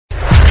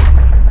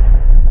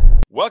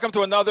Welcome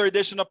to another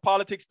edition of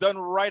Politics Done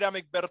Right. I'm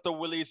Egberto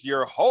Willies,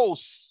 your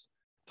host.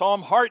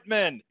 Thom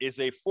Hartmann is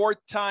a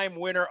four-time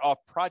winner of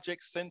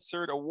Project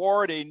Censored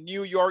Award, a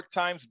New York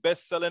Times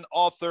best-selling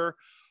author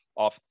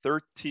of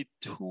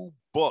 32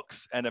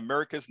 books, and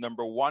America's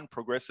 #1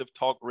 progressive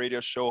talk radio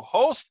show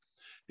host.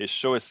 His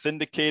show is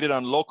syndicated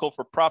on local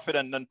for-profit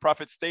and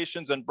non-profit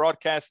stations and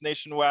broadcast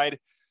nationwide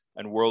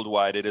and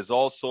worldwide. It is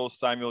also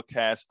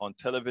simulcast on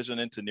television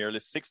into nearly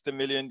 60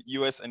 million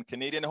U.S. and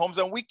Canadian homes,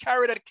 and we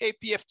carry it at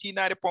KPFT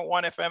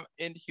 90.1 FM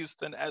in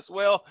Houston as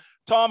well.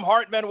 Thom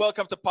Hartmann,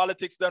 welcome to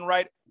Politics Done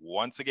Right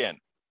once again.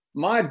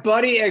 My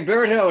buddy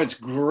Egberto, it's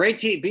great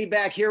to be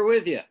back here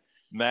with you.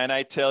 Man,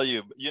 I tell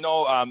you,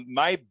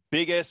 my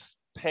biggest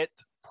pet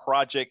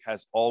project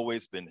has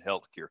always been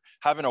healthcare.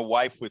 Having a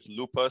wife with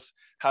lupus,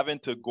 having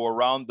to go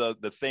around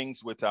the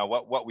things with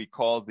what we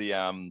call the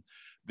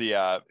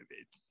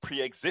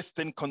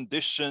pre-existing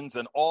conditions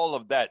and all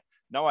of that.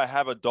 Now I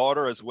have a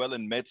daughter as well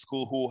in med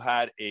school who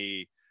had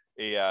a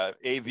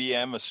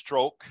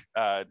stroke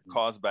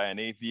caused by an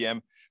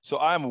AVM. So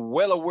I'm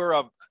well aware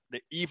of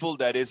the evil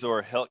that is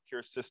our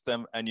healthcare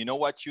system. And you know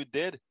what you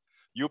did?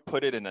 You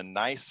put it in a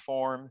nice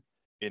form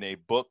in a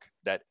book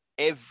that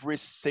every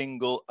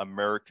single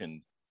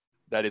American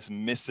that is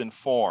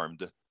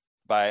misinformed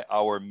by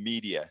our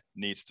media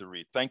needs to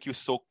read. Thank you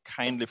so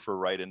kindly for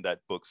writing that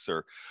book,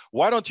 sir.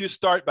 Why don't you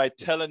start by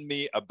telling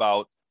me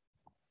about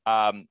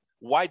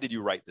why did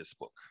you write this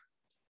book?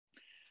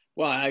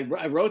 Well, I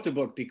wrote the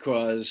book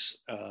because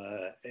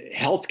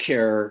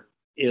healthcare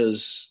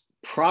is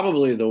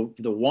probably the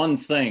one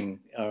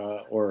thing,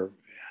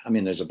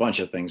 there's a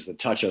bunch of things that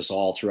touch us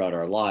all throughout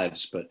our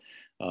lives, but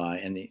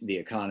and the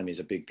economy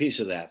is a big piece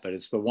of that. But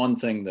it's the one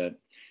thing that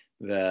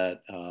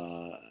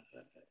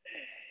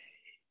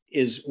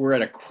we're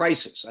at a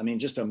crisis. I mean,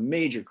 just a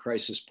major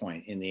crisis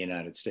point in the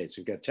United States.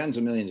 We've got tens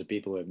of millions of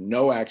people who have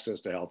no access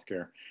to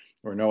healthcare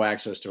or no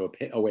access to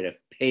a way to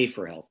pay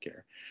for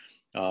healthcare.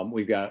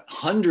 We've got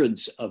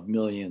hundreds of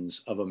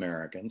millions of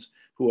Americans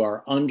who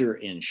are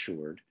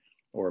underinsured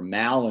or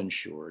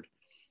malinsured.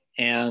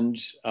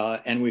 And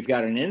we've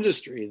got an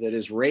industry that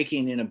is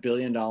raking in $1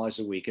 billion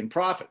a week in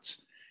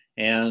profits.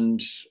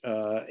 And,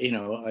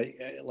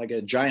 like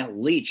a giant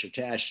leech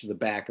attached to the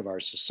back of our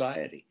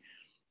society.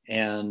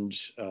 And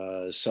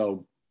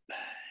so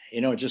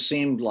it just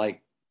seemed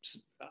like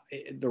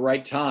the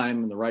right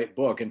time and the right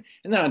book. And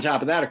then on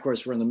top of that, of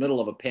course, we're in the middle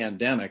of a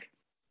pandemic.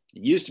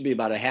 It used to be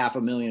about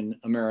 500,000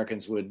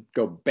 Americans would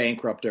go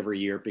bankrupt every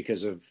year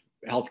because of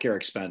healthcare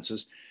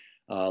expenses.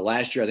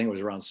 Last year, I think it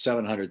was around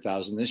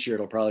 700,000. This year,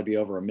 it'll probably be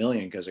over 1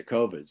 million because of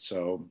COVID.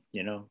 So,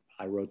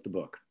 I wrote the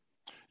book.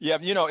 Yeah,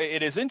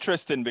 it is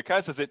interesting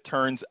because as it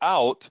turns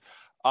out,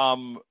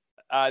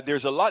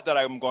 there's a lot that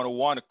I'm going to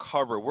want to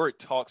cover where it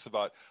talks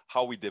about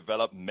how we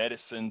develop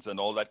medicines and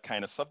all that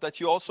kind of stuff that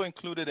you also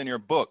included in your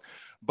book.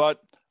 But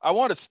I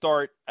want to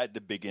start at the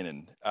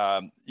beginning.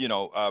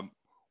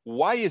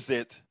 Why is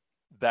it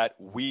that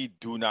we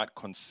do not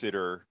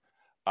consider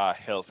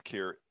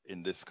healthcare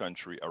in this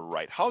country a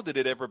right? How did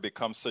it ever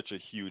become such a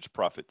huge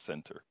profit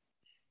center?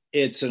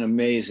 It's an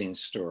amazing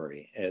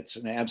story. It's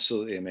an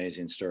absolutely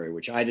amazing story,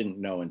 which I didn't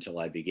know until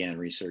I began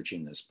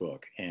researching this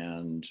book.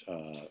 And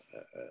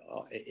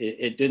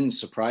it didn't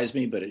surprise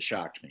me, but it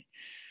shocked me.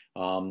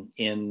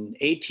 In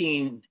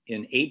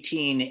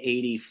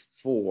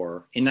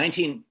 1884,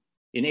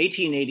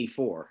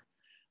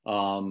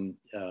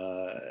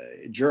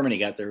 Germany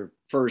got the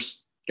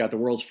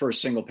world's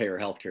first single-payer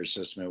healthcare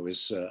system. It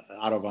was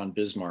Otto von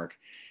Bismarck.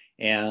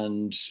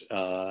 And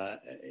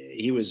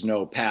he was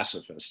no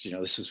pacifist.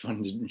 This was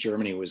when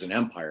Germany was an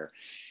empire.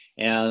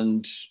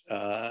 And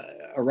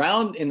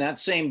around in that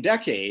same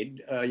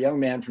decade, a young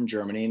man from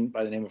Germany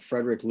by the name of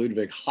Frederick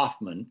Ludwig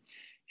Hoffmann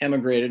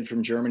emigrated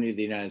from Germany to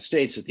the United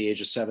States at the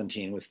age of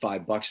 17 with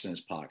 $5 in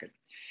his pocket.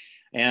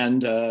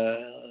 And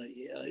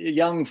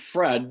young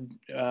Fred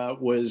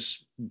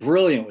was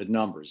brilliant with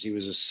numbers. He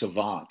was a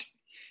savant.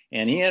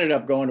 And he ended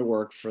up going to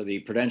work for the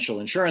Prudential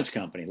Insurance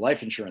Company,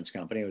 life insurance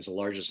company. It was the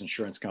largest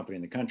insurance company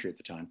in the country at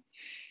the time,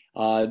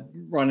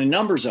 running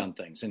numbers on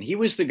things. And he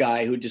was the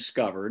guy who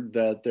discovered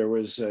that there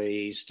was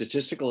a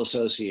statistical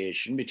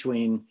association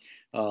between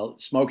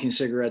smoking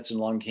cigarettes and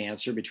lung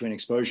cancer, between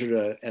exposure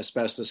to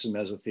asbestos and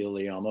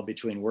mesothelioma,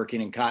 between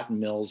working in cotton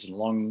mills and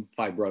lung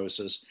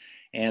fibrosis,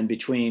 and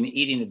between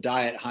eating a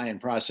diet high in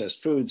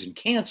processed foods and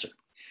cancer.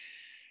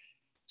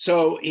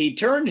 So he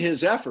turned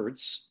his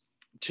efforts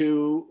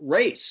to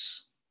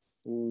race.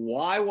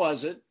 Why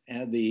was it?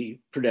 And the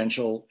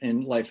Prudential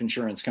life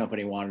insurance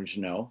company wanted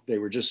to know. They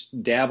were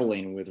just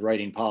dabbling with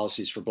writing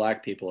policies for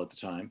Black people at the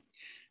time.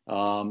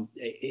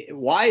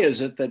 Why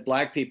is it that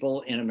Black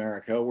people in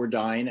America were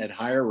dying at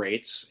higher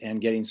rates and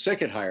getting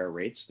sick at higher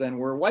rates than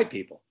were white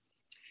people?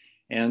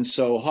 And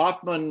so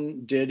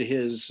Hoffmann did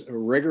his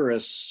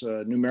rigorous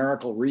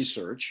numerical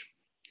research.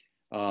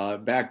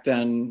 Back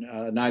then,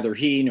 neither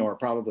he nor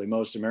probably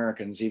most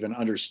Americans even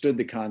understood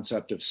the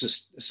concept of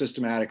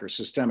systematic or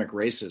systemic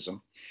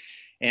racism.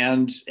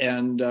 And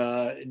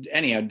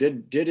anyhow,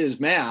 did his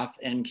math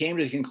and came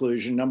to the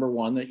conclusion, number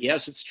one, that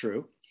yes, it's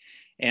true.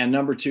 And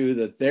number two,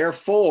 that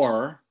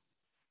therefore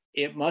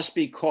it must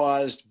be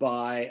caused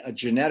by a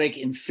genetic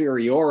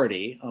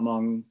inferiority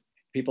among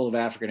people of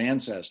African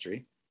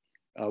ancestry,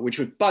 which,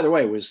 by the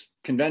way, was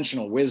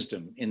conventional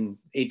wisdom in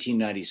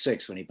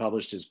 1896 when he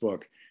published his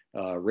book,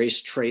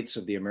 Race Traits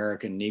of the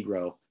American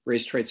Negro,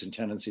 Race Traits and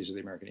Tendencies of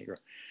the American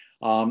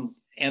Negro.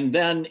 And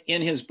then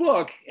in his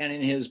book and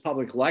in his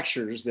public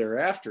lectures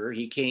thereafter,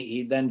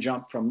 he then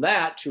jumped from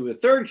that to a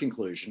third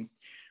conclusion,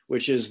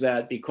 which is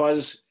that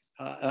because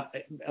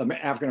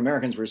African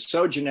Americans were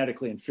so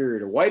genetically inferior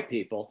to white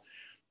people,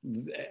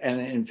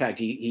 and in fact,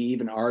 he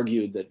even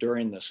argued that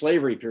during the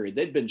slavery period,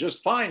 they'd been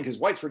just fine because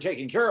whites were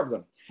taking care of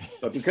them.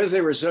 But because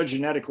they were so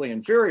genetically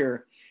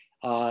inferior,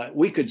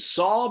 we could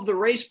solve the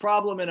race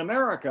problem in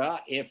America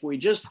if we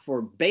just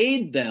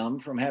forbade them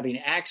from having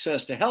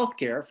access to health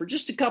care for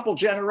just a couple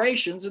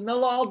generations, and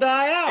they'll all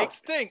die out.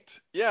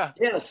 Extinct. Yeah.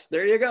 Yes,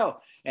 there you go.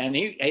 And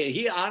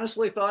he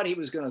honestly thought he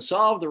was going to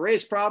solve the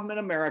race problem in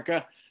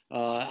America.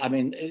 I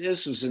mean,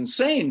 this was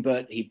insane,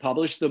 but he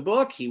published the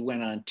book. He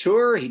went on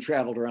tour. He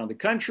traveled around the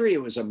country.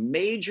 It was a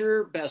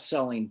major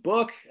best-selling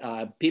book.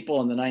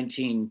 People in the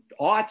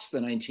 1900s, the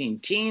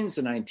 19-teens,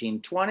 the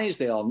 1920s,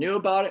 they all knew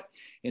about it.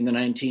 In the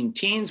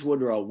 19-teens,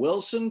 Woodrow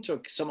Wilson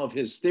took some of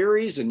his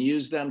theories and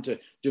used them to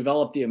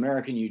develop the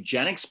American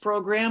eugenics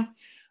program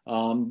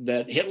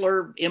that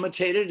Hitler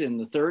imitated in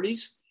the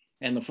 30s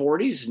and the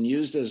 40s and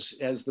used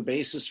as the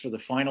basis for the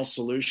final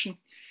solution.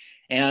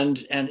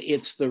 And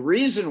it's the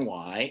reason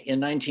why in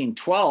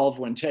 1912,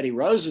 when Teddy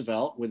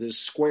Roosevelt, with his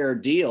square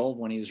deal,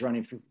 when he was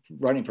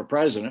running for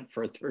president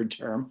for a third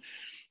term,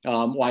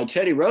 why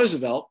Teddy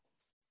Roosevelt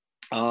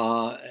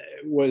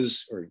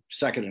was, or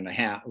second and a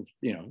half,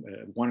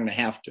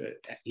 1.5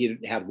 he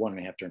had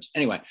 1.5 terms.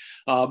 Anyway,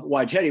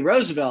 why Teddy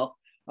Roosevelt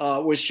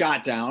was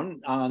shot down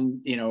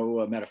on,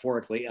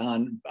 metaphorically,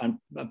 on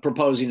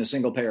proposing a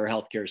single payer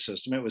healthcare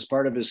system. It was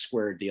part of his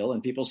square deal.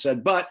 And people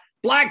said, but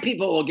Black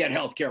people will get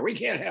health care. We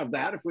can't have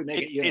that if we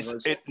make it universal.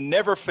 It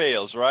never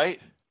fails, right?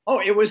 Oh,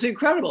 it was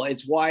incredible.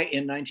 It's why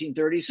in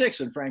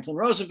 1936, when Franklin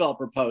Roosevelt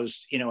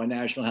proposed, a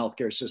national health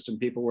care system,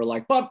 people were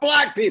like, but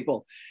Black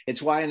people.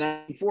 It's why in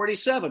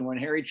 1947, when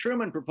Harry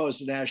Truman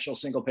proposed a national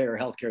single-payer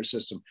health care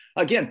system,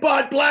 again,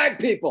 but Black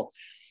people.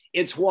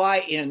 It's why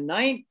in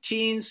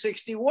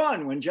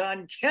 1961, when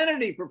John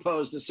Kennedy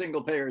proposed a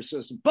single-payer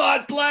system,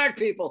 but Black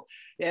people.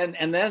 And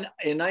then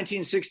in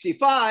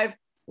 1965,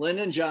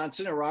 Lyndon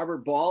Johnson and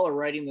Robert Ball are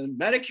writing the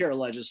Medicare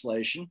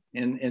legislation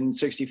in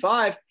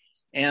 65,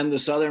 and the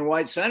Southern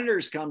white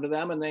senators come to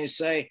them and they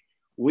say,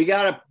 we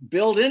got to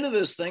build into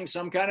this thing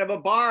some kind of a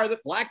bar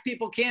that Black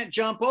people can't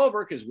jump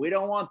over because we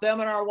don't want them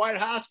in our white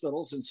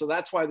hospitals. And so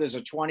that's why there's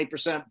a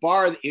 20%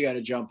 bar that you got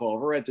to jump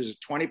over, right? There's a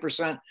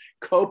 20%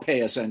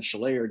 copay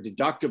essentially, or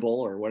deductible,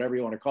 or whatever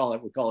you want to call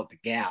it. We call it the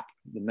gap,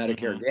 the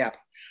Medicare gap.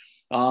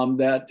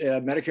 That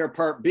Medicare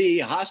Part B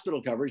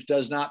hospital coverage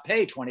does not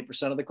pay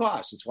 20% of the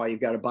cost. It's why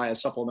you've got to buy a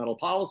supplemental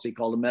policy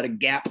called a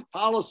Medigap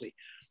policy.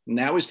 And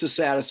that was to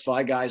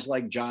satisfy guys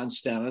like John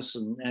Stennis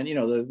and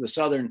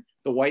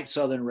the white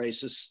Southern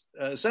racist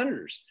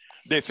senators.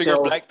 They figured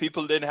Black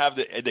people didn't have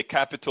the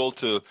capital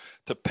to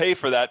pay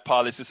for that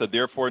policy, so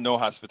therefore no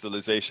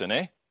hospitalization,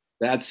 eh?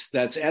 That's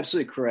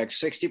absolutely correct.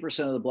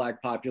 60% of the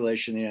Black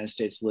population in the United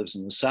States lives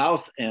in the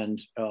South, and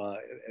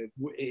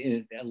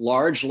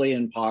largely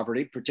in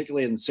poverty,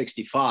 particularly in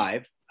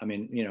 65. I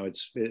mean,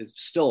 it's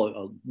still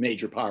a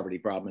major poverty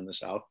problem in the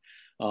South.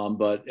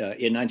 But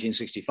in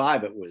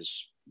 1965, it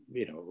was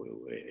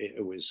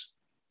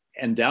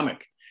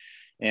endemic.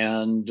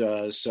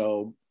 And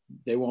so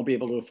they won't be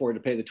able to afford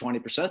to pay the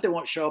 20%. They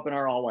won't show up in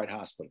our all-white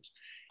hospitals.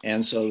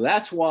 And so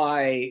that's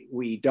why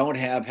we don't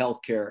have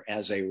healthcare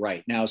as a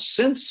right. Now,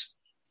 since,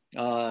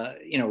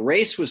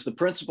 race was the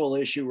principal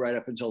issue right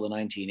up until the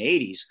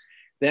 1980s,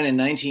 then in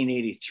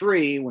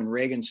 1983, when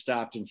Reagan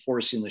stopped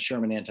enforcing the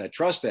Sherman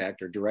Antitrust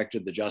Act, or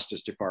directed the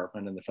Justice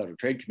Department and the Federal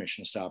Trade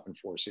Commission to stop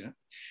enforcing it,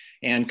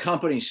 and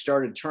companies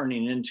started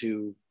turning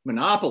into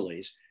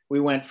monopolies, we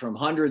went from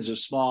hundreds of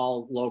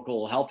small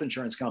local health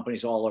insurance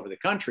companies all over the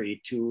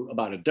country to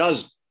about a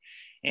dozen.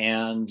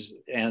 And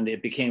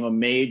it became a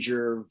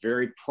major,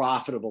 very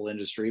profitable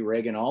industry.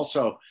 Reagan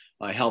also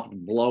helped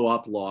blow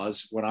up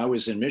laws. When I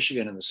was in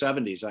Michigan in the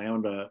 70s, I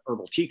owned a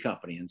herbal tea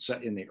company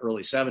in the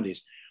early 70s.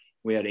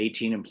 We had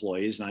 18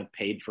 employees, and I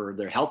paid for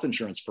their health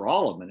insurance for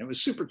all of them. And it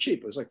was super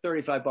cheap. It was like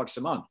 $35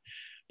 a month,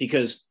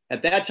 because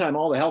at that time,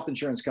 all the health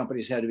insurance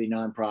companies had to be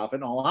nonprofit,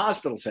 and all the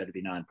hospitals had to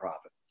be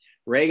nonprofit.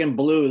 Reagan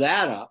blew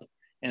that up.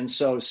 And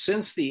so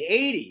since the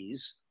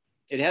 80s,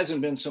 it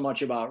hasn't been so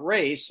much about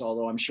race,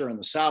 although I'm sure in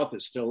the South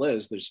it still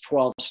is. There's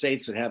 12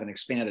 states that haven't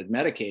expanded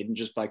Medicaid, and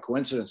just by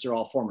coincidence, they're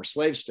all former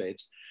slave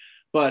states.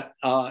 But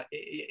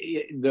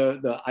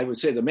I would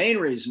say the main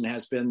reason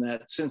has been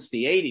that since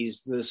the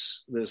 80s,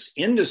 this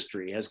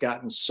industry has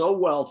gotten so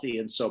wealthy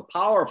and so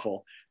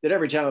powerful that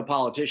every time a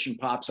politician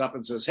pops up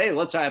and says, hey,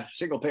 let's have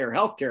single-payer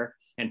healthcare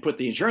and put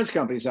the insurance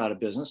companies out of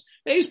business,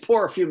 they just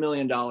pour a few $1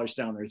 million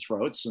down their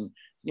throats and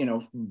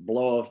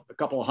blow a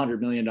couple of $100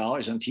 million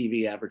on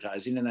TV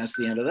advertising, and that's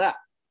the end of that.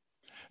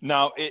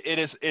 Now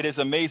it is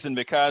amazing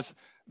because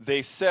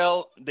they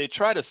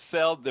try to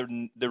sell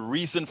the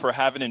reason for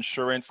having an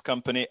insurance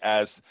company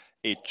as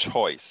a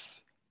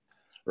choice.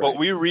 Right. But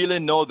we really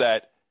know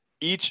that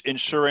each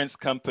insurance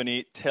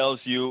company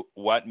tells you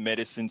what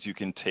medicines you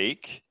can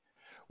take,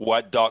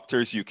 what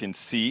doctors you can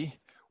see,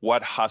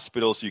 what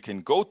hospitals you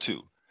can go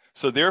to.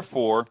 So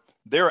therefore,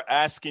 they're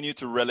asking you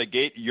to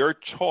relegate your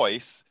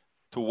choice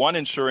to one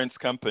insurance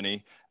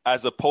company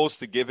as opposed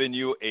to giving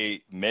you a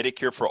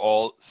Medicare for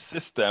all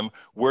system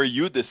where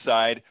you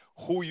decide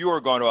who you are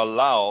going to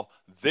allow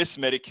this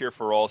Medicare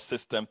for all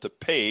system to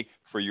pay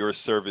for your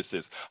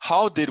services.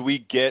 How did we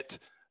get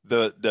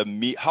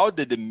how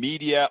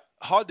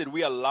did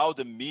we allow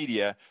the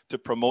media to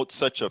promote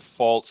such a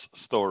false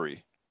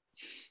story?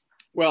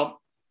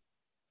 Well,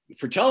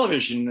 for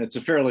television, it's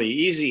a fairly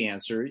easy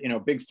answer. You know,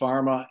 big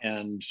pharma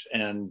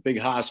and big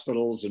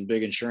hospitals and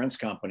big insurance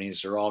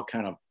companies are all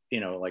kind of, you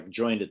know, like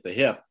joined at the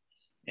hip.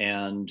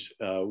 And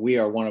we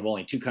are one of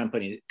only two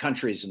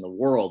countries in the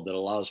world that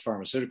allows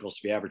pharmaceuticals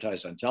to be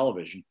advertised on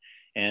television,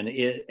 and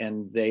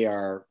they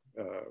are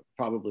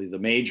probably the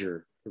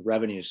major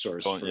revenue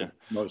source for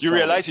most. You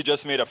realize you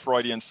just made a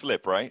Freudian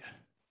slip, right?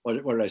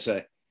 What did I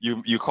say?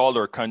 You called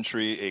our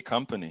country a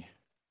company.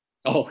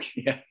 Oh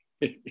yeah.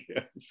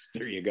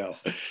 There you go.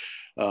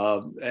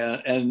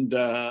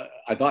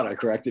 I thought I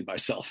corrected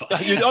myself.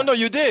 No,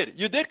 you did.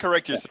 You did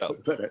correct yourself.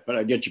 But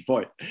I get your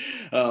point.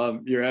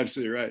 You're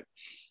absolutely right.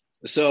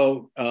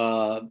 So,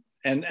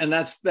 and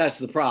that's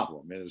the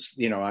problem is,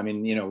 you know, I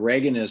mean, you know,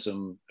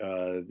 Reaganism,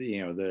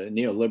 you know, the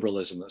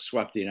neoliberalism that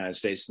swept the United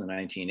States in the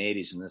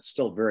 1980s, and it's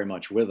still very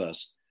much with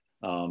us.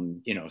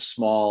 You know,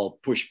 small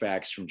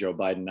pushbacks from Joe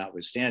Biden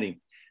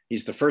notwithstanding.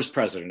 He's the first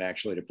president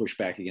actually to push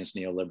back against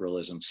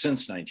neoliberalism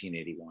since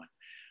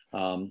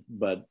 1981.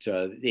 But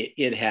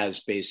it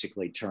has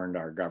basically turned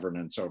our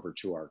governance over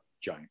to our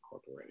giant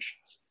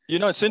corporations. You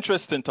know, it's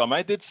interesting, Tom.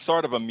 I did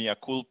sort of a mea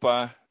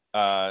culpa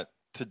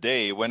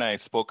today when I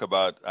spoke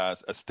about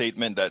a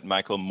statement that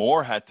Michael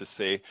Moore had to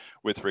say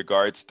with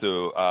regards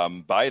to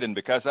Biden,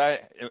 because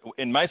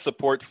in my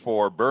support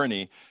for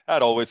Bernie,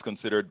 I'd always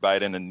considered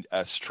Biden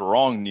a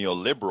strong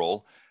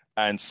neoliberal.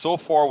 And so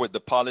far with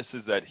the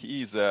policies that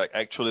he's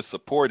actually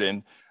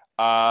supporting,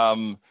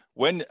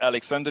 when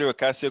Alexandria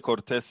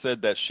Ocasio-Cortez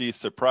said that she's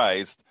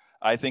surprised,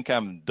 I think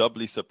I'm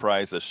doubly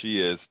surprised as she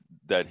is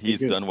that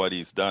he's done what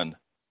he's done.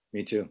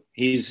 Me too.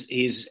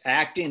 He's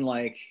acting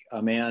like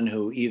a man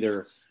who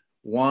either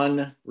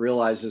one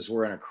realizes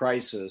we're in a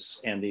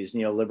crisis and these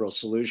neoliberal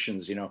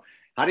solutions, you know,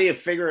 how do you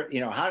figure,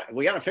 you know, how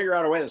we got to figure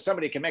out a way that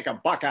somebody can make a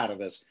buck out of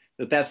this,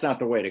 that's not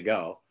the way to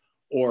go.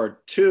 Or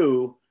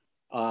two,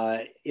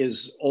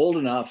 is old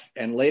enough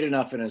and late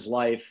enough in his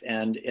life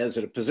and is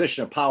at a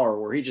position of power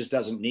where he just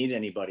doesn't need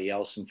anybody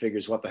else and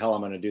figures, what the hell,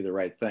 I'm going to do the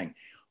right thing,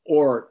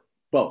 or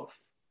both.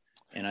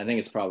 And I think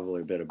it's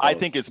probably a bit of both. I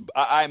think it's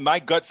my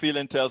gut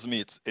feeling tells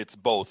me it's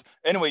both.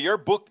 Anyway, your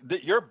book,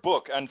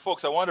 and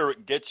folks, I want to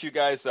get you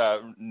guys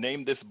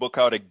name this book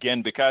out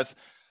again, because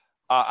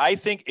I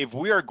think if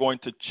we are going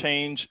to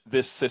change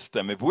this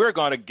system, if we're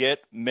going to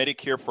get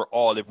Medicare for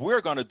all, if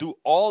we're going to do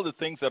all the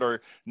things that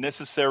are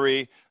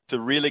necessary to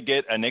really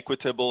get an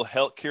equitable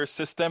healthcare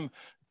system,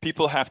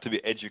 people have to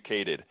be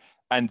educated.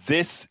 And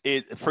this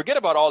is, forget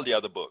about all the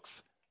other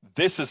books.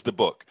 This is the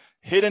book,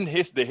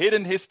 The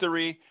Hidden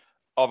History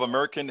of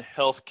American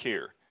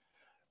Healthcare.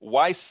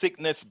 Why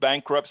sickness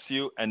bankrupts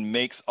you and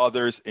makes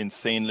others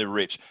insanely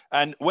rich.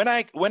 And when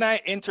I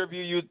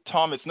interview you,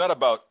 Tom, it's not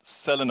about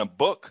selling a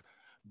book,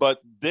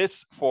 but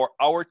this, for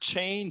our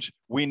change,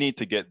 we need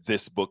to get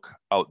this book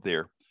out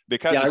there.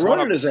 Because I wrote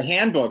it as a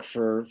handbook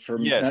for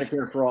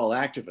Medicare for all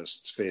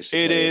activists,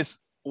 basically. It is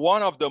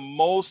one of the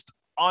most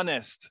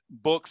honest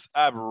books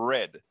I've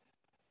read,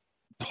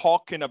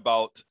 talking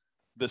about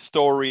the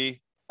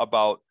story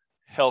about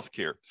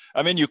healthcare.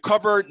 I mean, you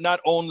cover not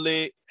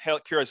only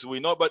healthcare as we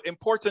know, but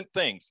important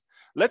things.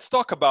 Let's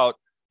talk about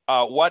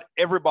what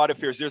everybody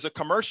fears. There's a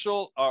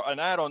commercial, an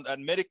ad on a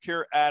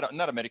Medicare ad,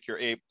 not a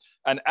Medicare,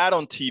 an ad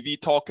on TV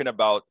talking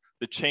about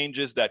the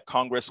changes that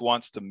Congress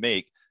wants to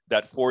make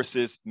that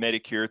forces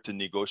Medicare to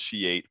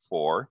negotiate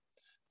for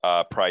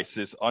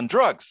prices on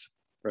drugs.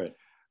 Right.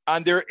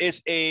 And there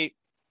is a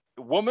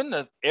woman,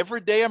 an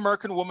everyday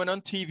American woman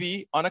on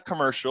TV on a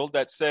commercial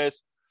that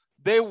says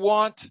they're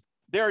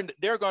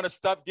going to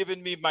stop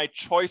giving me my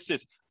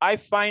choices. I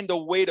find a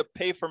way to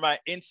pay for my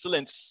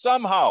insulin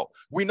somehow.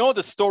 We know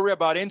the story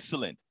about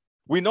insulin.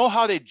 We know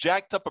how they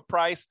jacked up a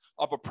price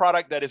of a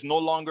product that is no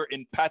longer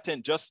in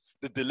patent, just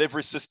the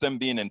delivery system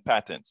being in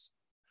patents.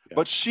 Yeah.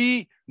 But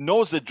she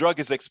knows the drug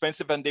is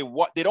expensive and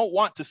they don't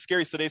want to scare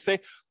you. So they say,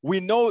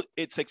 we know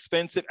it's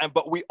expensive,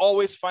 but we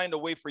always find a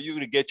way for you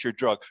to get your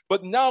drug.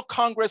 But now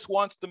Congress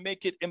wants to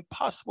make it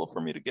impossible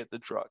for me to get the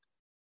drug.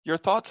 Your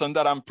thoughts on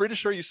that? I'm pretty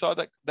sure you saw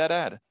that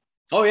ad.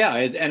 Oh, yeah.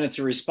 And it's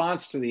a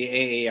response to the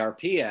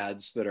AARP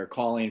ads that are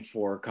calling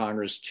for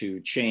Congress to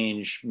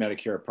change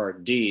Medicare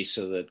Part D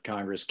so that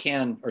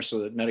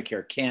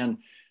Medicare can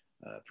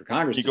for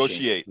Congress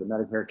negotiate. to change.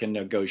 Medicare can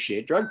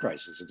negotiate drug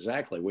prices,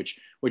 exactly, which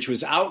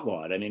was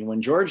outlawed. I mean,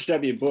 when George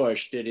W.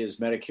 Bush did his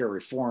Medicare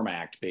Reform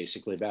Act,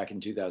 basically back in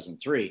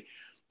 2003,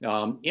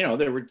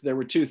 there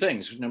were two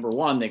things. Number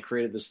one, they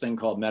created this thing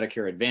called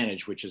Medicare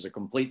Advantage, which is a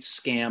complete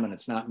scam, and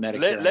it's not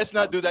Medicare. Let's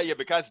not do that yet,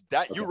 because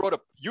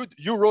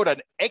you wrote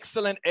an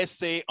excellent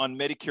essay on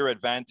Medicare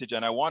Advantage,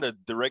 and I want to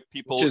direct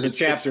people. Which is a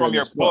chapter from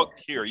your book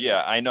here.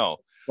 Yeah, I know.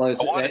 Well,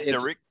 I want to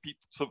direct people.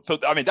 So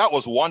I mean, that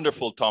was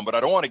wonderful, Tom, but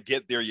I don't want to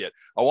get there yet.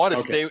 I want to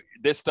stay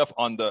this stuff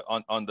on the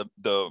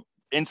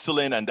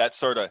insulin and that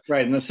sort of.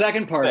 Right. And the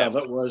second part of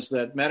it was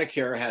that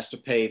Medicare has to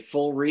pay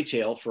full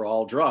retail for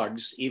all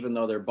drugs, even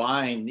though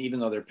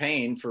they're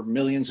paying for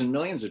millions and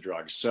millions of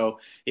drugs. So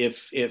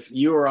if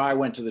you or I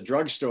went to the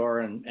drugstore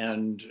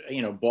and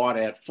bought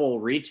at full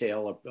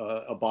retail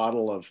a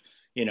bottle of,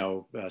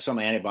 some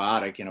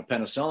antibiotic,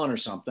 penicillin or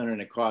something,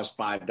 and it cost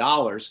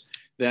 $5,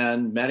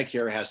 then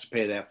Medicare has to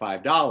pay that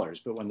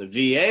 $5. But when the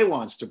VA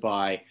wants to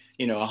buy,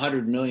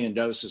 100 million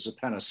doses of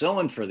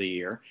penicillin for the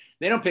year,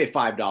 they don't pay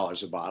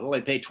 $5 a bottle.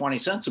 They pay 20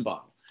 cents a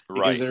bottle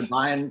because they're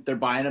buying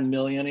 $1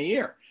 million a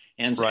year.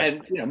 And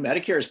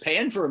Medicare is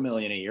paying for $1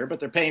 million a year, but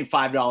they're paying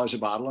 $5 a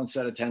bottle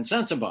instead of 10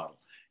 cents a bottle.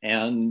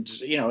 And,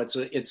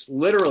 it's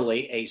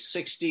literally a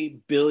 $60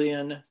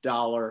 billion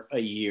a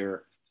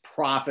year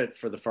profit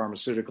for the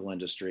pharmaceutical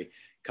industry,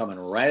 coming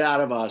right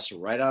out of us,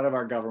 right out of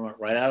our government,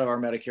 right out of our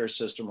Medicare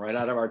system, right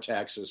out of our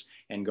taxes,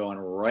 and going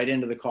right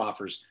into the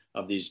coffers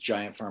of these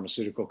giant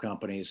pharmaceutical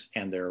companies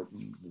and their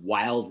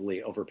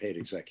wildly overpaid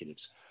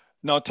executives.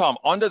 Now, Tom,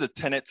 under the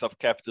tenets of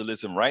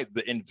capitalism, right,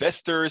 the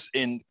investors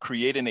in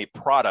creating a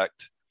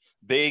product,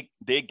 they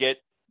get,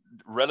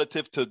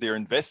 relative to their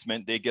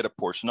investment, they get a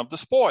portion of the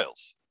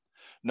spoils.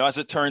 Now, as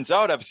it turns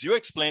out, as you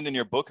explained in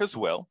your book as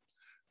well,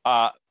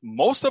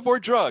 most of our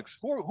drugs,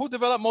 who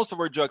developed most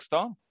of our drugs,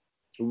 Tom?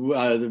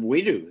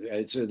 We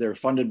do. They're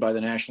funded by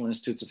the National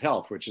Institutes of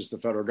Health, which is the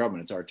federal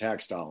government. It's our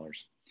tax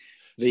dollars.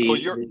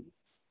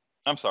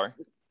 I'm sorry.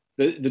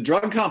 The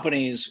drug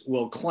companies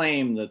will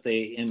claim that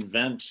they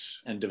invent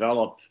and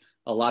develop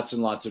lots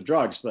and lots of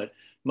drugs, but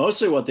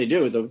mostly what they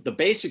do, the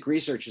basic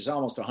research is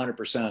almost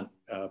 100%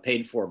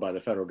 paid for by the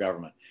federal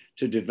government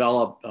to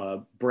develop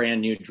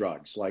brand new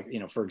drugs, like,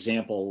 for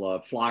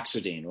example,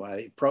 fluoxetine,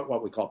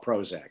 what we call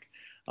Prozac.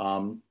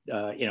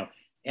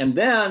 And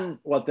then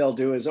what they'll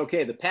do is,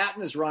 okay, the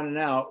patent is running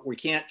out. We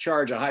can't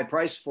charge a high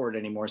price for it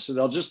anymore. So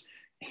they'll just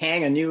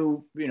hang a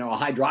new, a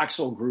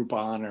hydroxyl group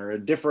on, or a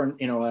different,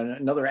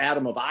 another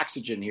atom of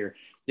oxygen here.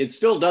 It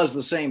still does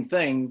the same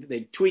thing.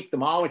 They tweak the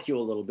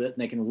molecule a little bit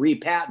and they can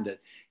repatent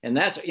it. And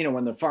that's,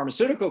 when the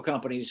pharmaceutical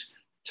companies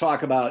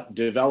talk about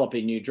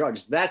developing new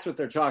drugs, that's what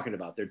they're talking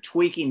about. They're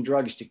tweaking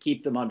drugs to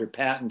keep them under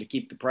patent, to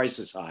keep the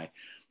prices high.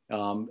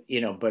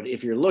 But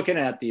if you're looking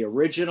at the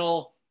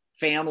original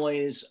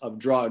families of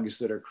drugs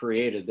that are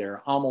created,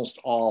 they're almost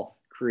all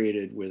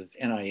created with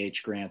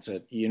NIH grants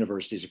at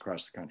universities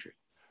across the country.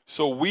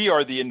 So we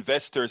are the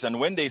investors, and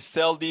when they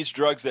sell these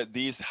drugs at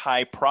these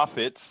high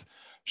profits,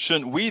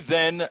 shouldn't we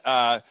then,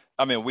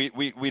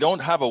 we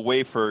don't have a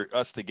way for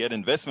us to get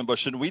investment, but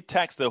shouldn't we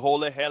tax the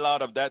whole hell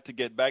out of that to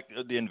get back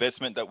the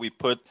investment that we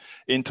put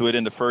into it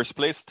in the first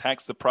place,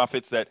 tax the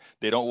profits that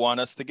they don't want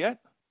us to get?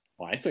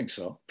 Well, I think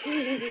so.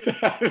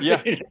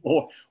 Yeah.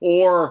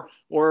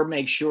 Or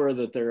make sure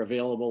that they're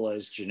available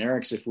as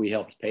generics if we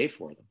helped pay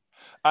for them.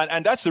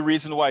 And that's the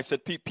reason why I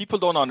said people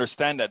don't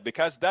understand that,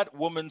 because that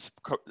woman's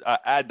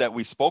ad that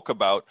we spoke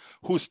about,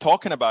 who's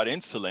talking about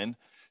insulin,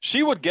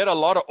 she would get a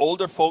lot of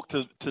older folk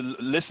to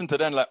listen to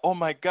them like, oh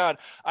my God,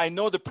 I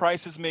know the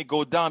prices may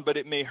go down, but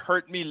it may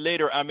hurt me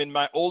later. I'm in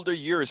my older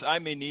years. I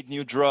may need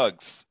new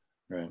drugs.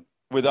 Right.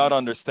 Without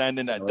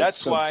understanding that. No, that's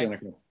so why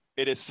cynical.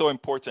 It is so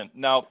important.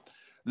 Now,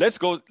 let's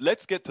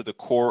get to the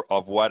core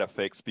of what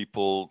affects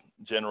people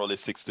generally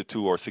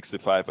 62 or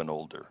 65 and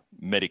older,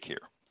 Medicare.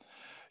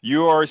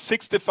 You are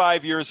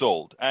 65 years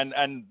old,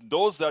 and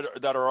those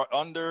that are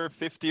under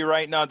 50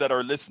 right now that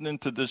are listening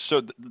to this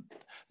show,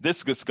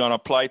 this is going to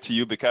apply to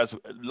you, because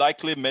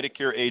likely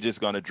Medicare age is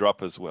going to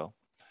drop as well.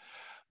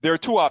 There are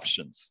two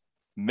options,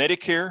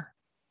 Medicare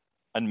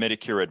and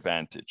Medicare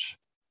Advantage.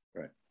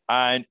 Right.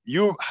 And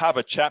you have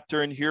a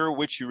chapter in here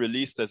which you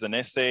released as an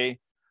essay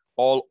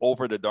all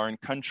over the darn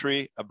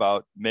country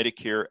about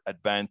Medicare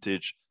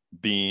Advantage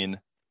being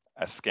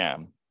a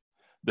scam.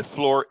 The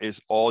floor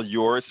is all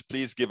yours.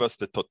 Please give us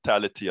the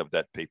totality of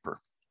that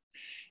paper.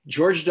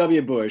 George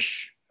W.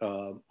 Bush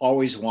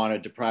always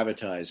wanted to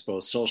privatize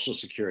both Social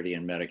Security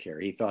and Medicare.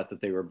 He thought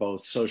that they were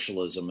both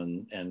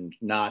socialism and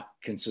not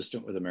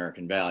consistent with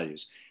American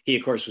values. He,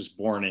 of course, was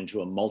born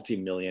into a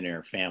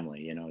multimillionaire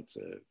family.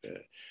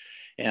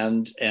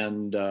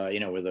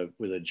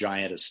 With a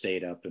giant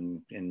estate up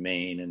in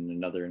Maine and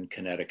another in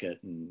Connecticut,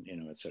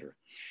 and et cetera.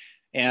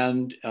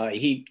 And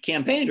he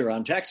campaigned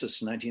around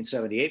Texas in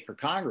 1978 for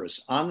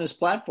Congress on this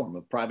platform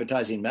of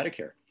privatizing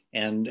Medicare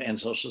and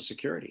Social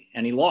Security.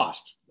 And he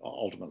lost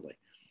ultimately.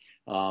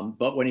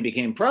 But when he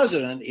became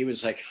president, he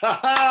was like,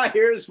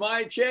 here's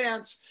my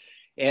chance.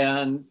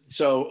 And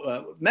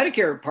so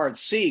Medicare Part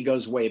C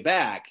goes way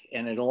back,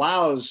 and it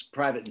allows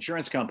private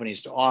insurance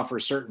companies to offer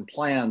certain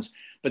plans.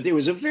 But there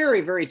was a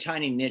very, very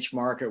tiny niche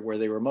market where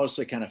they were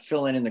mostly kind of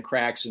filling in the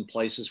cracks in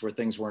places where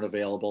things weren't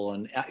available.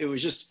 And it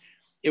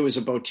was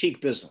a boutique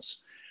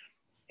business.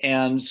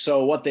 And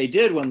so what they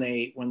did when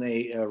they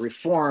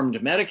reformed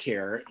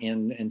Medicare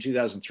in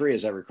 2003,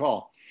 as I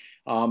recall,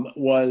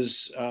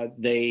 was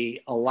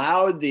they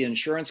allowed the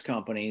insurance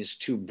companies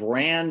to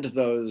brand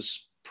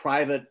those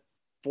private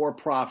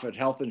for-profit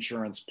health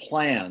insurance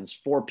plans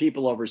for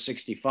people over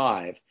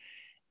 65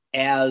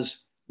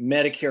 as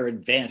Medicare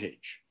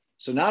Advantage.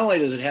 So not only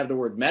does it have the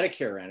word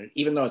Medicare in it,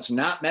 even though it's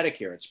not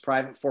Medicare, it's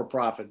private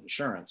for-profit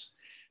insurance,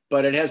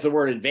 but it has the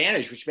word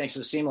Advantage, which makes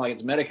it seem like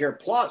it's Medicare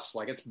Plus,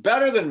 like it's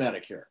better than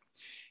Medicare.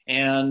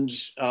 And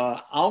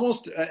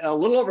almost a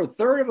little over a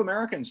third of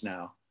Americans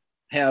now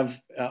have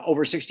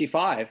over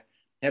 65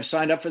 have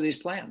signed up for these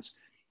plans.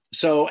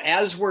 So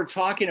as we're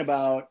talking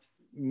about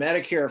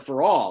Medicare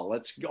for all,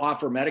 let's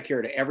offer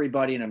Medicare to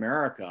everybody in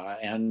America,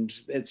 and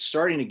it's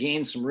starting to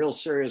gain some real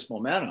serious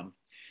momentum.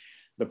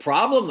 The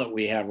problem that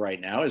we have right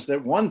now is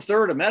that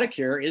 1/3 of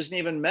Medicare isn't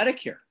even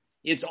Medicare.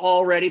 It's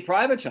already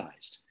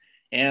privatized.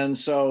 And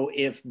so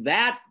if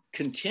that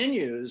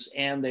continues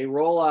and they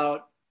roll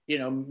out,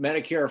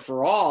 Medicare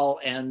for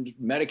all and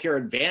Medicare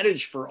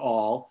Advantage for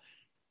all,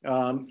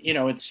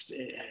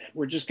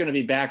 we're just going to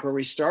be back where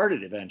we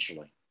started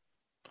eventually.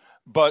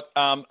 But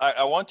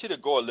I want you to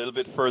go a little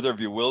bit further, if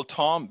you will,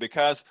 Tom,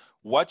 because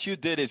what you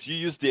did is you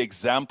used the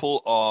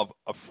example of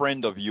a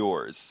friend of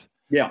yours.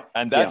 Yeah.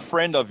 And that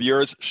friend of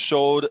yours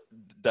showed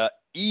the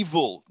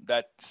evil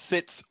that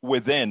sits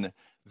within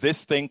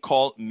this thing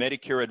called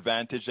Medicare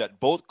Advantage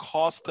that both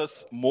costs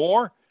us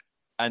more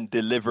and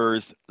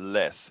delivers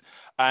less.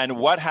 And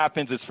what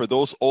happens is for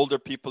those older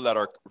people that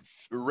are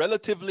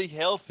relatively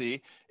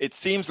healthy, it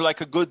seems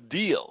like a good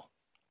deal.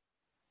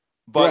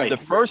 But the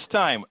first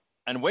time,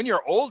 and when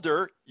you're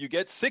older, you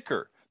get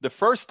sicker. The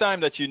first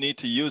time that you need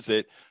to use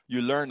it,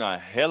 you learn a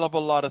hell of a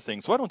lot of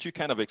things. Why don't you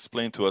kind of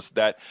explain to us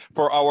that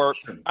for our,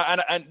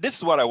 and this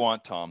is what I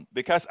want, Tom,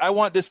 because I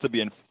want this to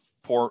be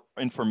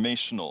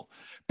informational.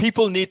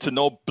 People need to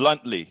know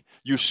bluntly,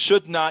 you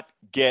should not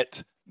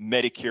get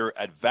Medicare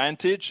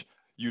Advantage.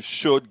 You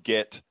should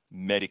get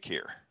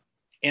Medicare.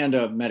 And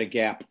a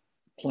Medigap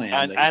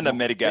plan. And a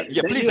Medigap.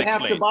 Yeah, please explain.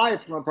 You have to buy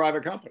it from a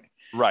private company.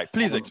 Right.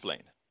 Please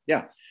explain.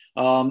 Yeah.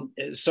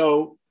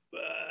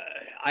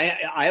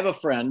 I have a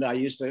friend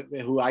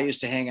who I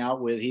used to hang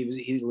out with.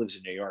 He lives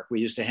in New York.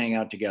 We used to hang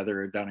out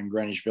together down in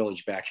Greenwich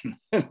Village back in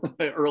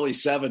the early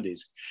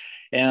 70s.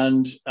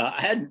 And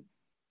I hadn't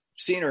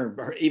seen her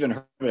or even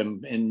heard of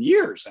him in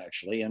years,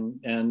 actually.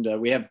 And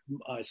we have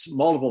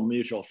multiple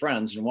mutual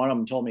friends. And one of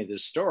them told me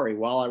this story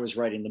while I was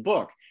writing the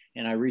book.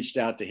 And I reached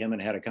out to him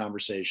and had a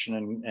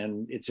conversation,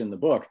 and it's in the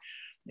book.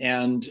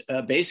 And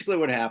basically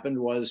what happened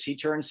was he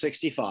turned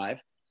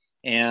 65.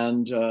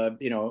 And,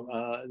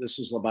 this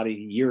was about a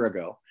year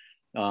ago.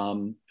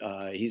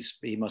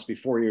 He must be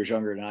 4 years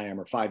younger than I am,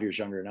 or 5 years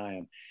younger than I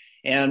am.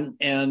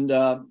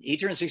 And he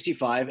turned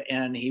 65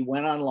 and he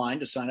went online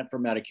to sign up for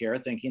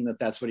Medicare thinking that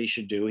that's what he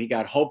should do. He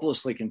got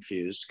hopelessly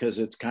confused because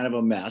it's kind of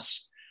a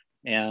mess.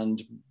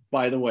 And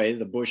by the way,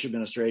 the Bush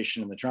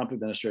administration and the Trump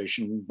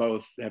administration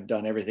both have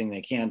done everything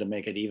they can to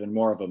make it even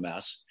more of a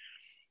mess.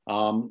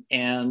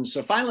 And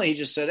so finally he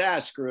just said,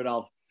 screw it.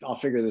 I'll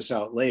figure this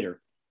out later.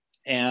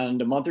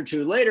 And a month or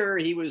two later,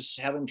 he was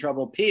having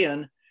trouble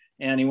peeing,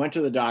 and he went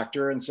to the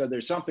doctor and said,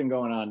 there's something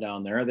going on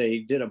down there. They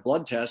did a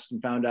blood test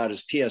and found out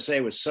his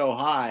PSA was so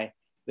high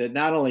that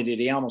not only did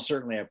he almost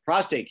certainly have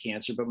prostate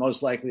cancer, but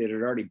most likely it had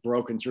already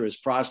broken through his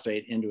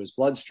prostate into his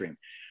bloodstream,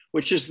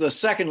 which is the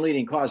second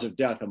leading cause of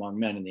death among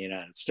men in the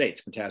United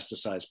States,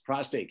 metastasized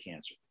prostate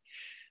cancer.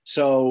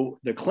 So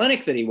the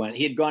clinic that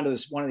he had gone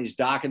to one of these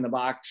doc in the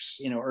box,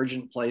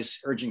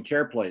 urgent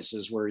care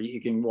places where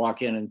you can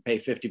walk in and pay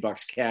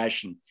 $50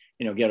 cash and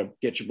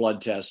get your blood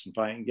test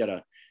and get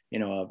a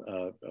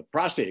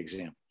prostate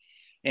exam,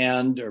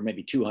 or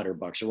maybe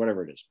 $200 or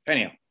whatever it is.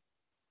 Anyhow,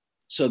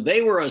 so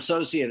they were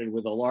associated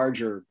with a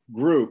larger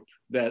group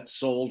that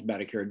sold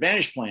Medicare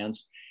Advantage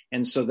plans.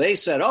 And so they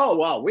said, oh,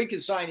 well, we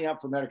could sign you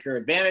up for Medicare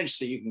Advantage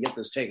so you can get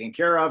this taken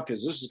care of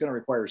because this is going to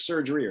require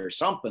surgery or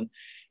something.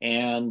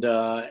 And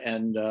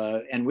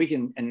we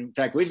can, and in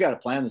fact, we've got a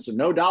plan that's a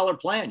 $0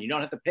 plan. You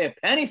don't have to pay a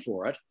penny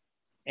for it.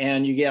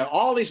 And you get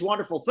all these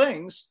wonderful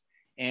things.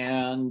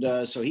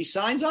 And so he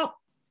signs up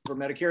for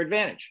Medicare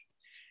Advantage.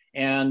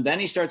 And then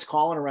he starts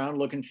calling around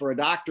looking for a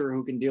doctor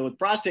who can deal with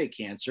prostate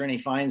cancer. And he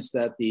finds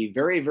that the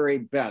very, very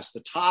best, the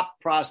top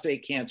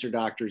prostate cancer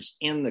doctors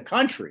in the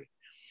country,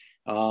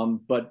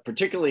 but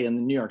particularly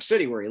in New York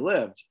City where he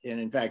lived, and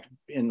in fact,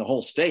 in the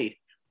whole state,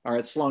 are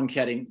at Sloan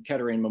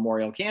Kettering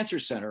Memorial Cancer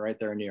Center right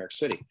there in New York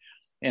City.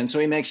 And so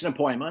he makes an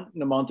appointment,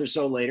 and a month or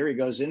so later, he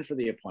goes in for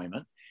the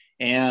appointment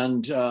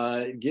and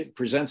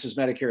presents his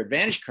Medicare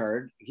Advantage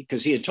card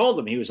because he had told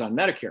them he was on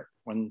Medicare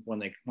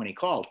when he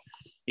called.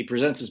 He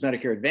presents his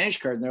Medicare Advantage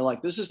card, and they're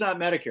like, this is not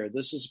Medicare.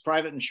 This is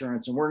private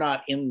insurance, and we're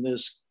not in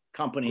this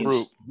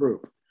company's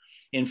group.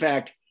 In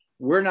fact,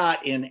 we're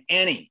not in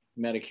any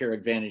Medicare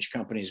Advantage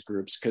companies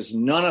groups because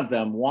none of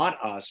them want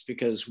us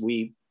because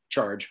we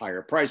charge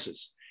higher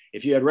prices.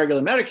 If you had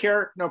regular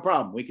Medicare, no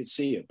problem, we could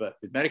see you. But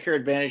with Medicare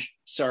Advantage,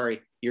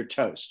 sorry, you're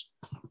toast.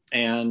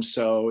 And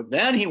so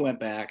then he went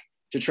back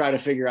to try to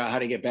figure out how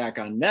to get back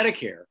on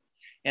Medicare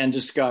and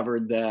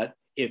discovered that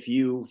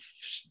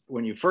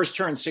when you first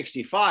turn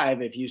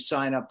 65, if you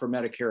sign up for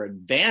Medicare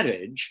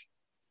Advantage,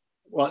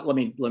 well, let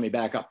me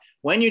back up.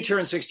 When you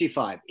turn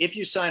 65, if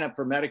you sign up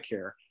for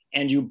Medicare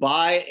and you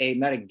buy a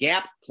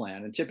Medigap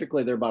plan, and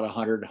typically they're about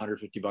 $100,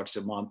 $150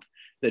 a month,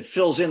 that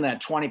fills in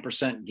that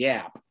 20%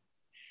 gap,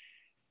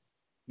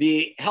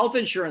 the health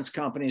insurance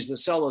companies that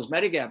sell those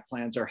Medigap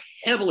plans are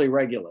heavily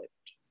regulated.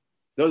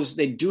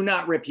 They do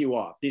not rip you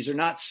off. These are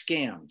not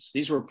scams.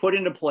 These were put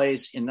into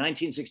place in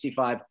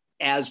 1965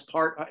 as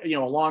part,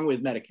 along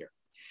with Medicare.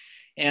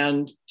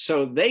 And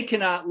so they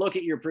cannot look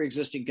at your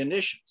pre-existing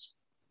conditions.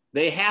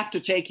 They have to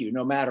take you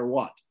no matter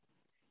what.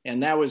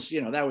 And that was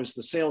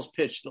the sales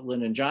pitch that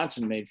Lyndon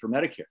Johnson made for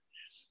Medicare.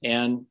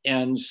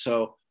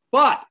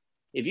 But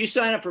if you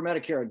sign up for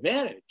Medicare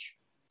Advantage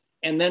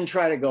and then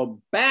try to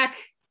go back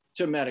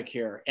to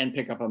Medicare and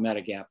pick up a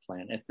Medigap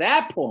plan, at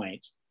that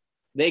point,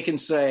 they can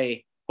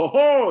say,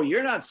 oh,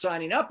 you're not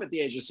signing up at the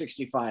age of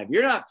 65.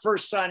 You're not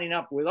first signing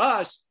up with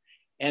us.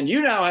 And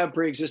you now have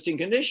pre-existing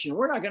condition.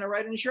 We're not going to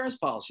write an insurance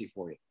policy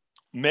for you.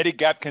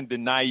 Medigap can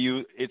deny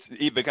you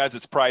because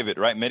it's private,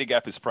 right?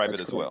 Medigap is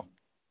private as well.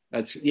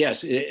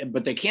 Yes,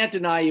 but they can't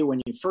deny you when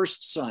you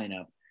first sign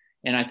up.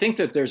 And I think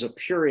that there's a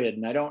period,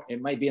 and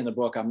it might be in the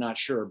book, I'm not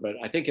sure, but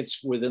I think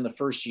it's within the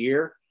first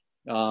year.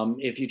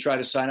 If you try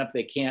to sign up,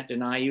 they can't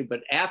deny you.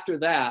 But after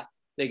that,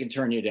 they can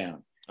turn you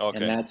down. Okay.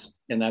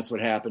 And that's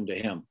what happened to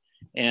him.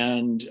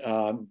 And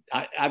I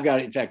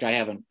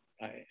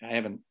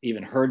haven't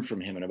even heard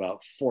from him in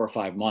about 4 or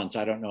 5 months.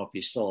 I don't know if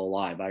he's still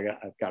alive.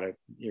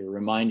 You're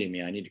reminding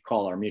me, I need to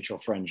call our mutual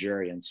friend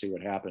Jerry and see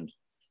what happened.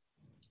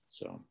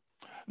 So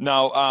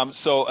now,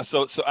 so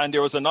and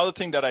there was another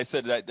thing that I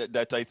said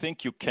that I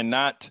think you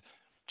cannot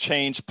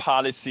change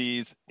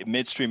policies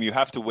midstream. You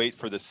have to wait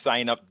for the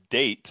sign up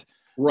date.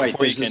 Right.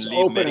 There's this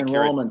open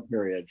enrollment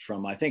period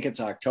from, I think it's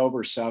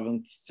October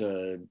 7th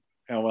to,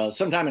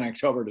 sometime in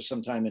October to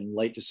sometime in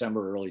late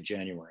December, early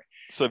January.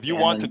 So if you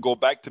want to go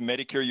back to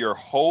Medicare, you're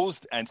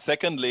hosed. And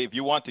secondly, if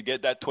you want to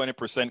get that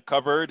 20%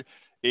 covered,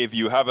 if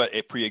you have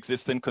a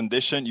pre-existing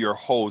condition, you're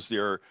hosed.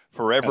 You're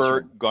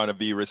forever going to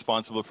be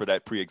responsible for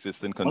that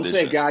pre-existing condition. Once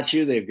they've got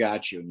you,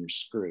 and you're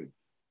screwed.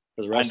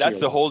 For the rest and that's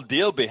the whole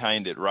deal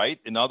behind it, right?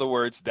 In other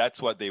words, that's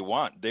what they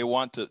want. They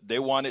want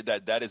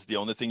it that is the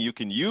only thing you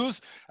can use.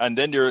 And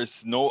then there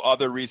is no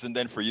other reason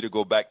then for you to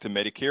go back to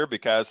Medicare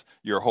because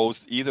you're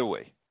hosed either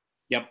way.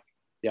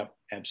 Yep,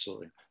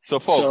 absolutely. So,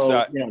 folks,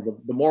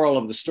 the moral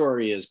of the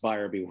story is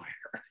buyer beware.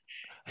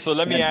 So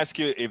let me ask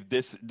you if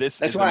this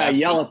that's why I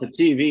yell at the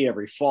TV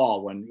every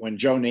fall when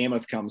Joe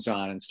Namath comes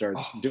on and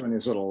starts doing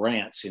his little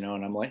rants, and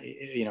I'm like,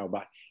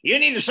 about you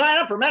need to sign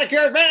up for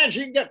Medicare Advantage.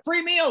 You can get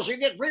free meals. You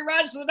get free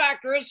rides to the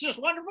doctor. It's just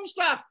wonderful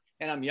stuff.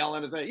 And I'm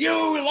yelling at them,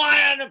 you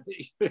lying.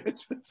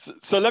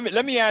 So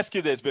let me ask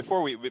you this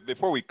before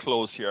we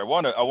close here. I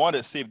want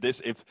to see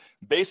if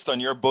based on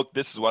your book,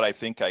 this is what I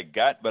think I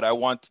got, but I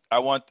want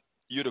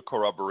you to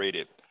corroborate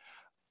it.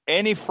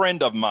 Any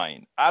friend of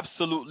mine,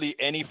 absolutely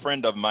any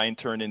friend of mine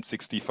turning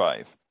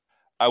 65,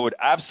 I would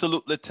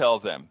absolutely tell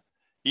them,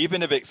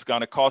 even if it's going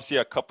to cost you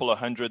a couple of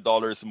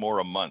 $100 more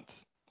a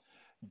month,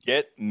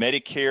 get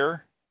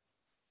Medicare,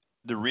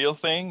 the real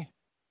thing,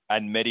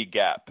 and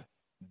Medigap.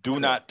 Do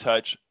not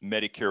touch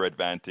Medicare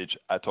Advantage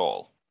at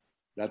all.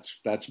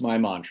 That's my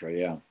mantra,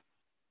 yeah.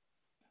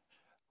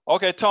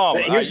 Okay, Tom.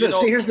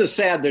 Here's the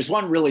sad, there's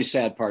one really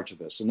sad part to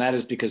this, and that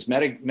is because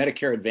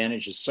Medicare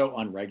Advantage is so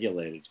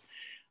unregulated.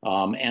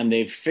 And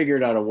they've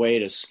figured out a way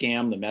to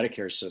scam the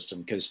Medicare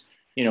system because,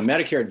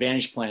 Medicare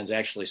Advantage plans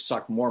actually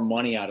suck more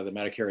money out of the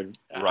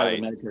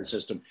Medicare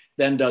system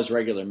than does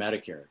regular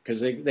Medicare because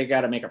they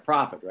got to make a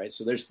profit, right?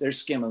 So they're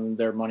skimming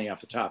their money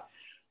off the top.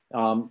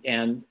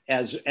 And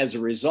as a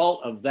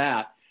result of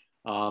that,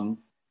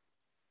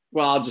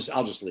 I'll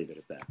just leave it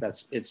at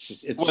that.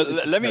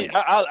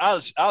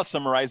 I'll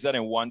summarize that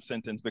in one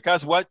sentence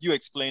because what you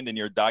explained in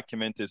your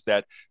document is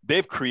that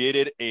they've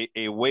created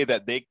a way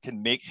that they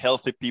can make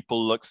healthy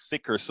people look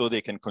sicker so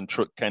they can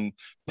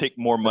pick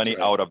more money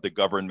out of the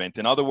government.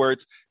 In other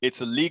words, it's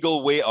a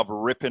legal way of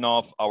ripping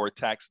off our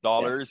tax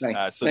dollars.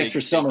 Yeah, thanks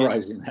for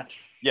summarizing that.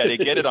 Yeah, they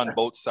get it on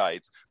both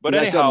sides. But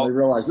anyhow, I suddenly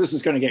realized this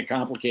is going to get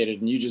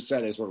complicated, and you just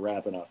said as we're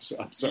wrapping up. So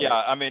I'm sorry.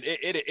 Yeah, I mean,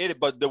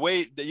 but the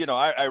way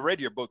I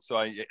read your book, so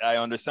I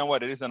understand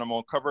what it is, and I'm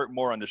going to cover it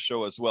more on the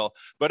show as well.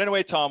 But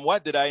anyway, Tom,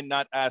 what did I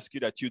not ask you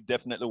that you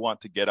definitely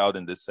want to get out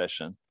in this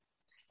session?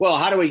 Well,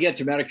 how do we get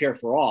to Medicare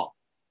for all?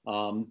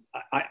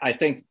 I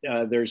think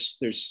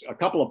there's a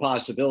couple of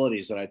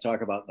possibilities that I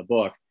talk about in the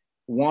book.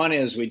 One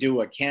is we do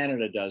what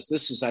Canada does.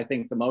 This is, I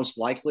think, the most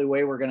likely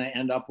way we're going to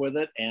end up with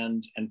it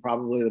and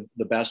probably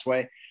the best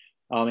way.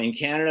 In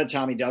Canada,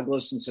 Tommy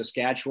Douglas in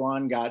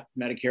Saskatchewan got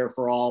Medicare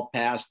for all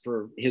passed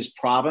for his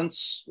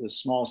province, a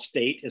small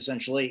state,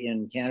 essentially,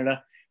 in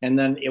Canada, And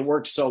then it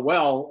worked so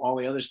well, all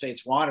the other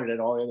states wanted it,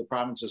 all the other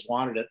provinces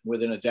wanted it.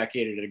 Within a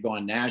decade, it had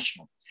gone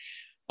national.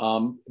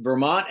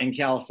 Vermont and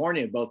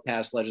California both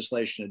passed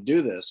legislation to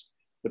do this.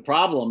 The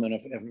problem, and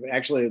if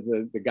actually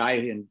the guy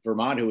in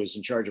Vermont who was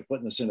in charge of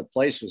putting this into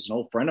place was an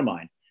old friend of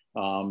mine.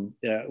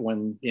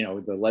 When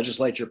the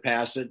legislature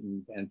passed it,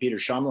 and Peter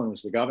Shumlin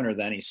was the governor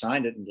then, he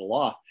signed it into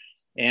law.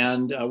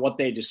 And what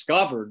they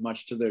discovered,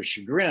 much to their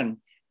chagrin,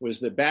 was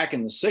that back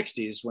in the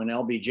 60s, when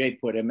LBJ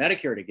put a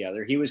Medicare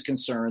together, he was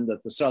concerned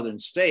that the southern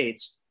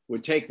states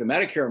would take the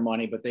Medicare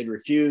money, but they'd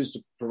refuse to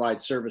provide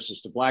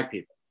services to Black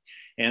people.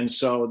 And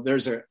so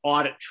there's an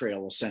audit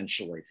trail,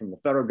 essentially, from the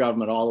federal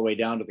government all the way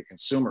down to the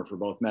consumer for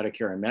both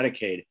Medicare and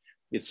Medicaid.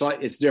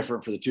 It's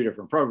different for the two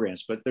different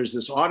programs, but there's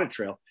this audit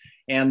trail.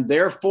 And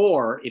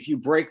therefore, if you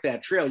break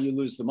that trail, you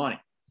lose the money.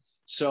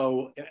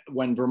 So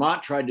when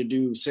Vermont tried to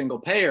do single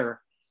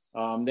payer,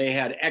 they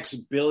had X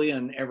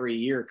billion every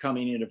year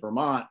coming into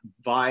Vermont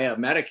via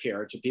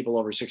Medicare to people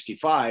over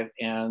 65,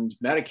 and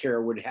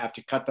Medicare would have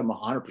to cut them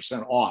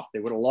 100% off. They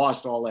would have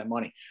lost all that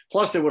money.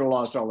 Plus, they would have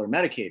lost all their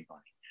Medicaid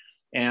money.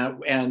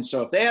 And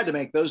so if they had to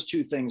make those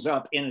two things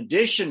up, in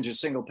addition to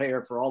single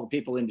payer for all the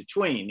people in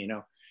between,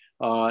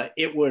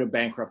 it would have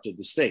bankrupted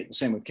the state. The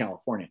same with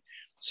California.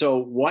 So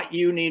what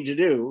you need to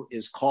do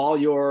is call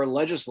your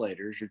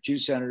legislators, your two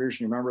senators,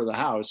 and your member of the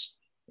House,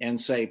 and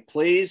say,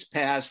 please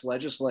pass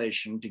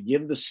legislation to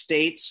give the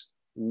states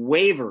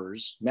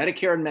waivers,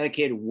 Medicare and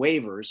Medicaid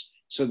waivers,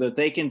 so that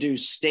they can do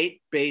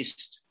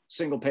state-based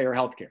single-payer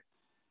healthcare.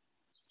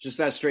 Just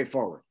that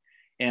straightforward.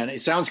 And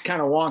it sounds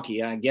kind of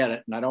wonky, I get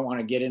it, and I don't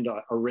want to get into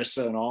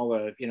ERISA and all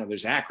the,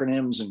 there's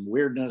acronyms and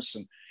weirdness,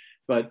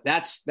 but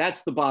that's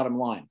the bottom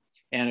line.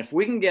 And if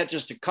we can get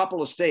just a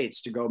couple of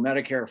states to go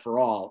Medicare for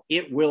all,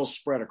 it will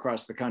spread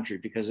across the country,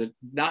 because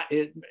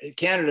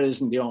Canada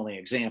isn't the only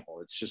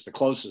example. It's just the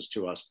closest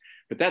to us.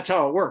 But that's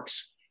how it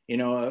works.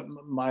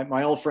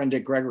 My old friend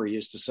Dick Gregory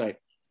used to say,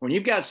 when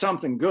you've got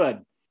something good,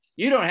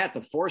 you don't have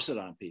to force it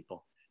on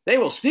people. They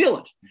will steal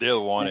it.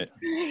 They'll want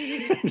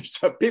it.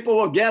 So people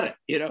will get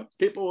it.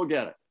 People will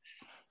get it.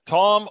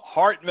 Thom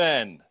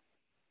Hartmann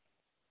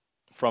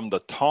from the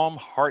Thom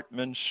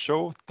Hartmann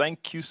Show.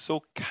 Thank you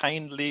so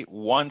kindly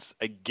once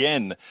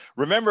again.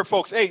 Remember,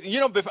 folks, hey,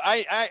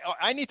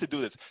 I need to do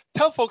this.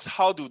 Tell folks,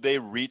 how do they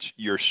reach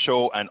your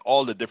show and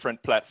all the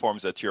different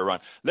platforms that you're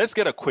on? Let's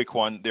get a quick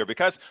one there,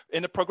 because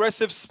in the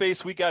progressive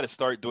space, we got to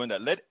start doing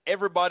that. Let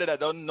everybody that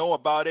doesn't know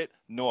about it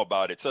know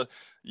about it. So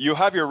you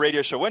have your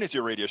radio show. When is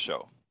your radio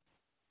show?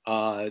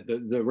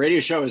 The radio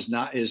show is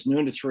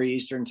noon to 3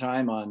 Eastern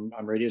time on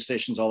radio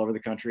stations all over the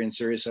country, and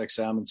Sirius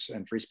XM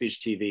and Free Speech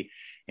TV,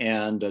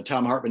 and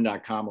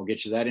ThomHartmann.com will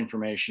get you that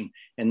information.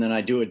 And then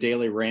I do a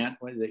daily rant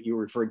that you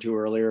referred to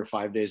earlier,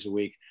 5 days a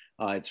week.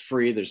 It's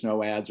free. There's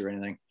no ads or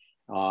anything.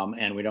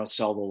 And we don't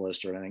sell the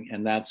list or anything.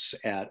 And that's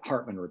at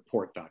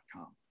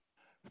HartmannReport.com.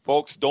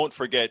 Folks, don't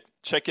forget,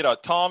 check it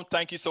out. Thom,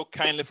 thank you so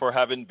kindly for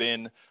having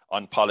been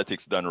on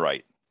Politics Done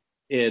Right.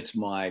 It's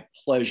my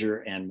pleasure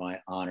and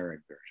my honor,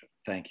 Egberto.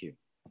 Thank you.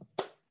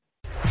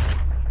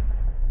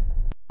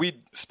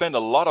 We spend a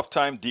lot of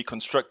time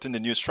deconstructing the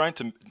news, trying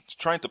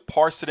to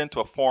parse it into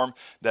a form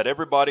that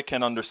everybody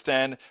can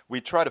understand.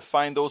 We try to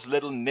find those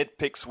little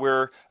nitpicks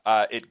where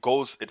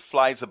it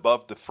flies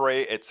above the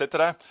fray,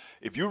 etc.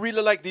 If you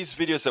really like these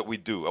videos that we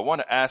do, I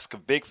want to ask a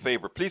big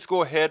favor. Please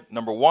go ahead.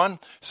 Number 1,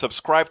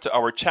 subscribe to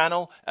our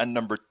channel. And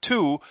number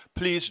 2,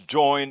 please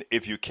join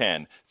if you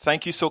can.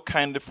 Thank you so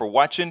kindly for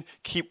watching.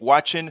 Keep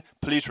watching.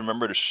 Please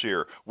remember to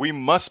share. We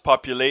must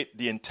populate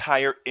the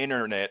entire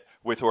internet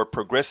with our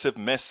progressive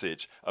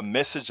message, a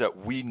message that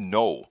we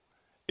know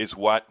is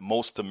what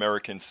most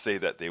Americans say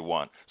that they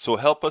want. So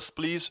help us,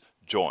 please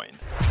join.